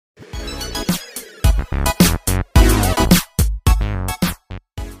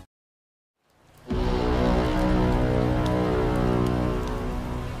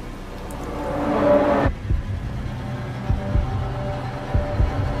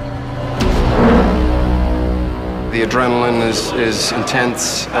The adrenaline is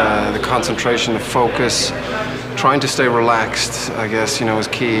intense, the concentration, the focus. Trying to stay relaxed, I guess, you know, is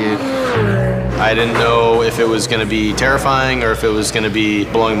key. I didn't know if it was going to be terrifying or if it was going to be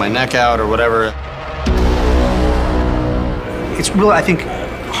blowing my neck out or whatever. It's really, I think,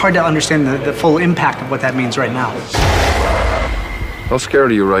 hard to understand the full impact of what that means right now. How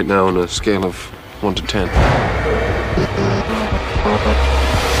scared are you right now on a scale of 1 to 10?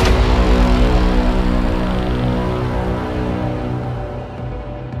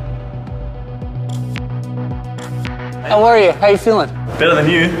 How are you? How you feeling? Better than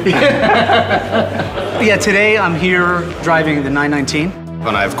you. Yeah, today I'm here driving the 919.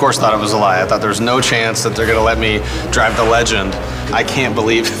 And I, of course, thought it was a lie. I thought there's no chance that they're going to let me drive the Legend. I can't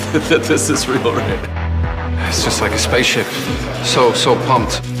believe that this is real right now. It's just like a spaceship. So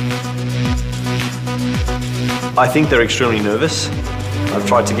pumped. I think they're extremely nervous. I've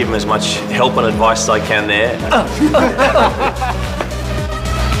tried to give them as much help and advice as I can there.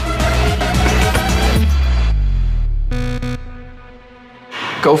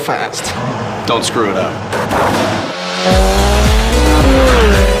 Go fast. Don't screw it up.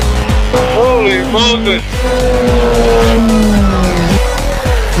 Holy Moses!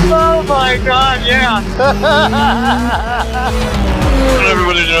 Oh my God, yeah!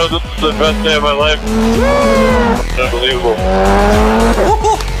 Everybody knows this is the best day of my life. Unbelievable.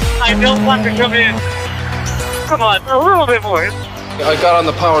 I don't want to come in. Come on, a little bit more. I got on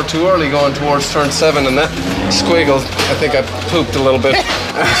the power too early going towards turn 7, and that squiggle, I think I pooped a little bit.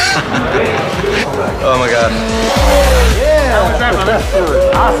 Oh my God.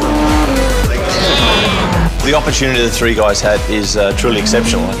 The opportunity the three guys had is truly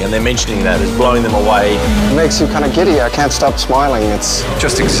exceptional, and they're mentioning that as blowing them away. It makes you kind of giddy. I can't stop smiling. It's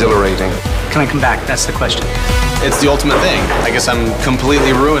just exhilarating. Can I come back? That's the question. It's the ultimate thing. I guess I'm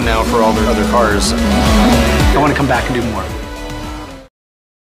completely ruined now for all the other cars. I want to come back and do more.